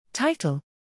Title: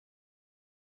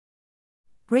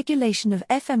 Regulation of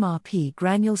FMRP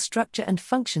granule structure and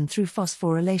function through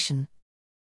phosphorylation.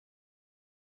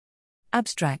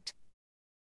 Abstract: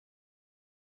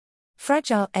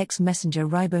 Fragile X messenger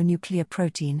ribonuclear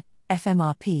protein,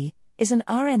 FMRP, is an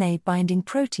RNA-binding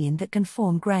protein that can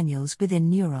form granules within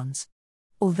neurons.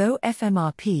 Although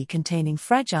FMRP-containing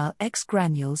fragile X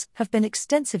granules have been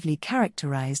extensively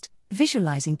characterized,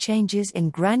 visualizing changes in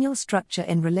granule structure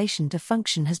in relation to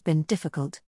function has been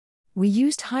difficult. We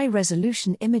used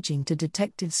high-resolution imaging to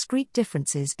detect discrete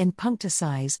differences in puncture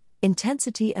size,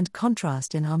 intensity and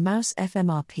contrast in our mouse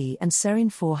FMRP and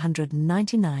serine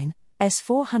 499,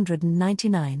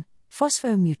 S499,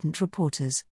 phosphomutant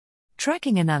reporters.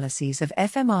 Tracking analyses of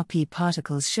FMRP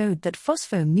particles showed that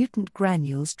phosphomutant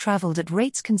granules traveled at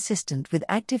rates consistent with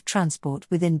active transport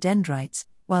within dendrites,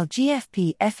 while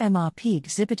GFP FMRP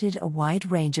exhibited a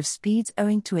wide range of speeds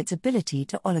owing to its ability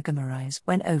to oligomerize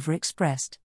when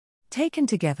overexpressed. Taken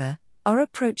together, our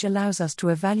approach allows us to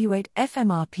evaluate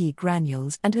FMRP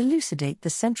granules and elucidate the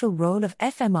central role of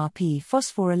FMRP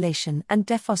phosphorylation and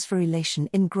dephosphorylation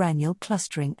in granule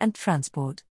clustering and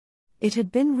transport. It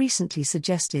had been recently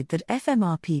suggested that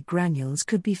FMRP granules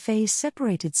could be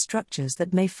phase-separated structures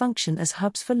that may function as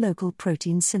hubs for local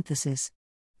protein synthesis.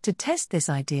 To test this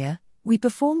idea, we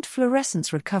performed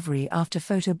fluorescence recovery after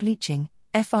photobleaching,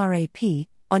 FRAP,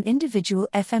 on individual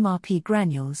FMRP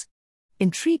granules.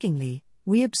 Intriguingly,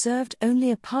 we observed only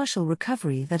a partial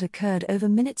recovery that occurred over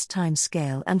minutes time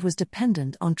scale and was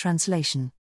dependent on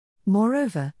translation.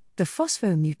 Moreover, the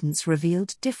phosphomutants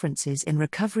revealed differences in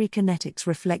recovery kinetics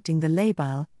reflecting the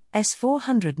labile,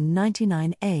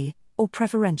 S499A, or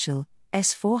preferential,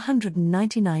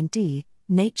 S499D,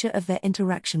 nature of their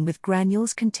interaction with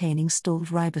granules containing stalled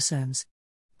ribosomes.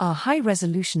 Our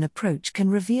high-resolution approach can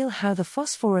reveal how the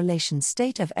phosphorylation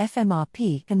state of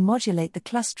FMRP can modulate the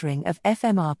clustering of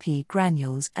FMRP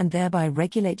granules and thereby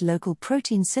regulate local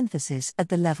protein synthesis at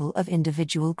the level of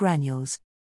individual granules.